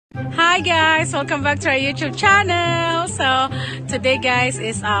Hi guys, welcome back to our YouTube channel. So today guys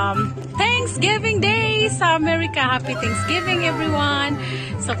is Thanksgiving Day sa America. Happy Thanksgiving everyone.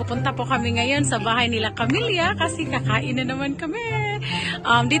 So pupunta po kami ngayon sa bahay nila Camilla kasi kakain na naman kami.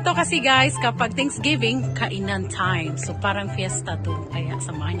 Dito kasi guys kapag Thanksgiving, kainan time. So parang fiesta to. Kaya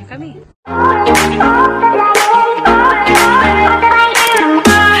samahan niyo kami.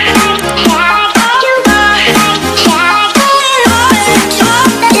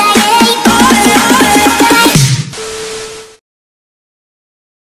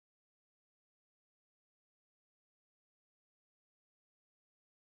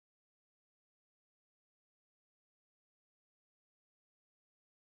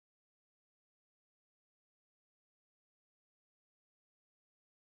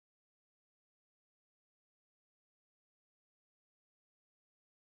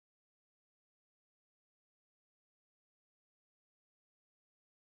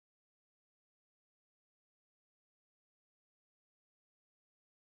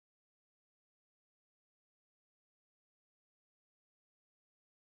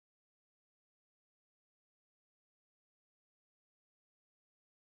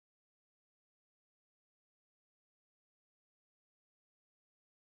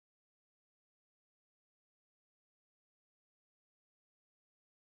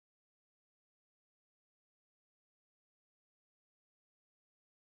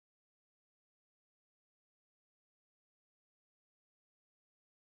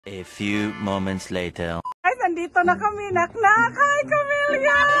 A few moments later. Guys, andito na kami. Naknak! Hi,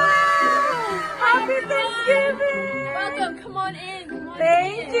 Camilla! Happy Thanksgiving! Welcome, come on in.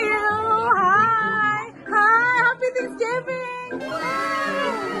 Thank you! Hi! Hi! Happy Thanksgiving!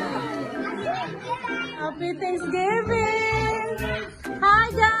 Happy Thanksgiving! Hi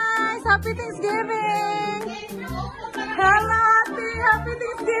guys! Happy Thanksgiving! Hello, Ate! Happy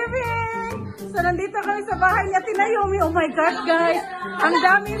Thanksgiving! So, nandito kami sa bahay ni Ate Naomi. Oh my gosh, guys! Ang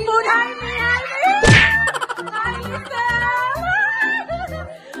daming food! Hi, me! Hi, me! Hi, Michelle!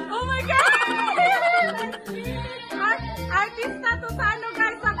 Oh my God! Artista to sa ano,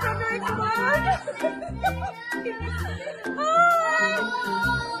 guys, sa Proverbs World.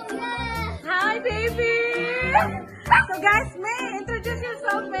 Hi, baby! So, guys, May, introduce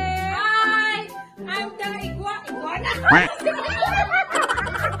yourself, May. Hi, I'm the iguana.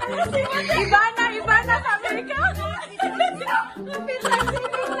 Ivana sa Amerika.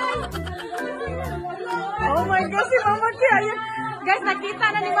 Oh my God, si Mama Ki. Ayun. Guys, nakita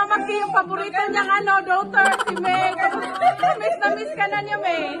na ni Mama Ki yung paborito niyang daughter, si May. Miss na miss ka na niya,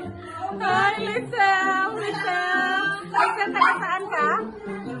 May. Hi, Lissel. Lissel, taga saan ka?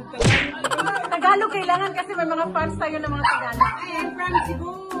 Tagalog kailangan kasi may mga fans tayo ng mga Tagalog. I'm from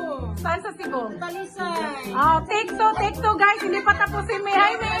Cebu. Saan sa Cebu? Talisay. Take two guys. Hindi pa tapos si May.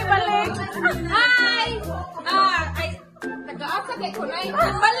 Hi, May. Balik. Hi! Nag-aasa kay Kunay.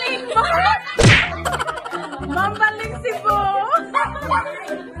 Balik! Mambaling Cebu.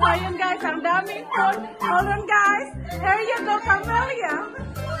 So, ayun guys. Ang daming food. Hold on guys. Here you go, Camilla.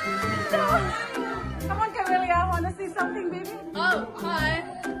 Come on, Camilla. Wanna see something, baby? Oh, hi.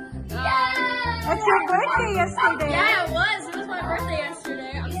 It's your birthday yesterday. Yeah, it was. It was my birthday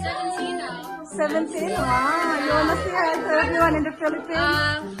yesterday. I'm 17 now. 17? Wow. You wanna say hi to everyone in the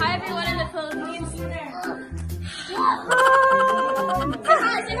Philippines? Hi everyone in the Philippines. Say hi.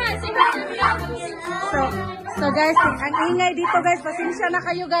 So guys, ang ingay dito guys. Pasensya na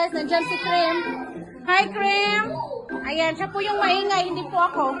kayo guys. Nandyan si Cream. Hi, Cream. Ayan, siya po yung maingay. Hindi po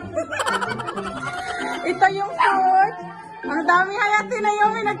ako. Ito yung food. Ang dami. Hi, Ate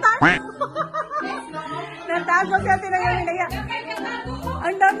Naomi. Nagtago. Nagtago si Ate Naomi.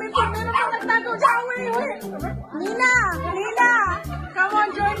 Ang dami po. Meron po nagtago. Wait. Nina. Come on,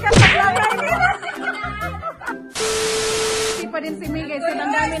 join ka sa vlog. Nina. Hindi pa din si Miguel. So,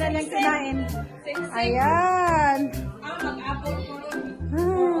 ang dami na niyang kinain. Ayan.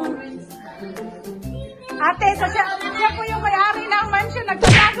 Ate, so siya po yung may-ari ng mansion.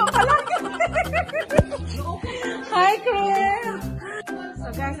 Nagtatago pa lang. Hi, Chris.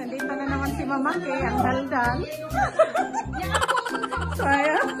 So guys, nandito na naman si Mama Ki, ang daldal. So,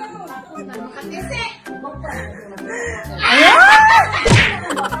 ayan.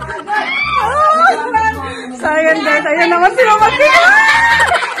 So, ayan guys. Ayan naman si Mama Ki.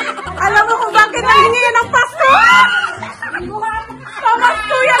 Alam mo kung bakit nahingi yan ng Pasko?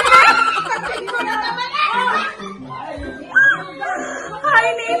 Pamasko yan ba? Hi,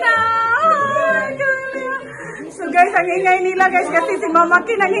 Nina! So guys, ang ingay nila guys kasi si Mama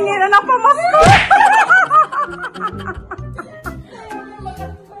Ki nanghingi na ng pamasko.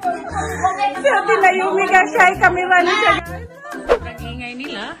 Si Ate Naomi guys, siya ay kamera na siya guys. Ang ingay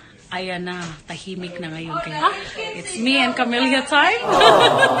nila. ayan na, tahimik na ngayon. Kaya it's me and Camellia time.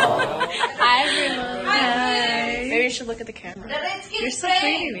 Hi, everyone. Hi. Maybe you should look at the camera. You're so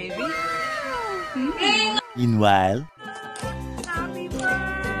pretty, baby. Meanwhile, Happy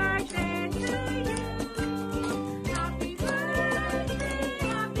birthday to you. Happy birthday,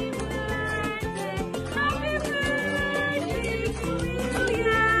 happy birthday, happy birthday to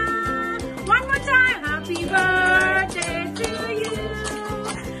you. One more time. Happy birthday to you.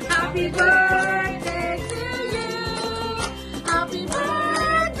 Happy birthday to you. Happy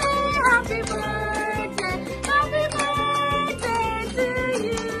birthday, happy birthday, happy birthday to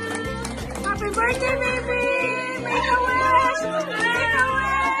you. Happy birthday, baby. Make a wish. Make a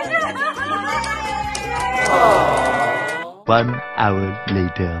wish. 1 hour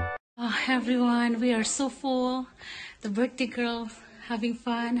later. Oh, everyone, we are so full. The birthday girl having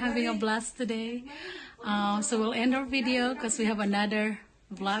fun, having a blast today. So we'll end our video because we have another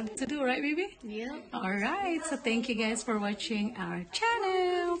vlog to do, right, baby? Yeah. All right. So thank you guys for watching our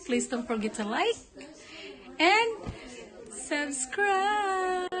channel. Please don't forget to like and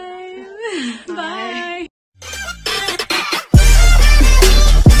subscribe. Bye.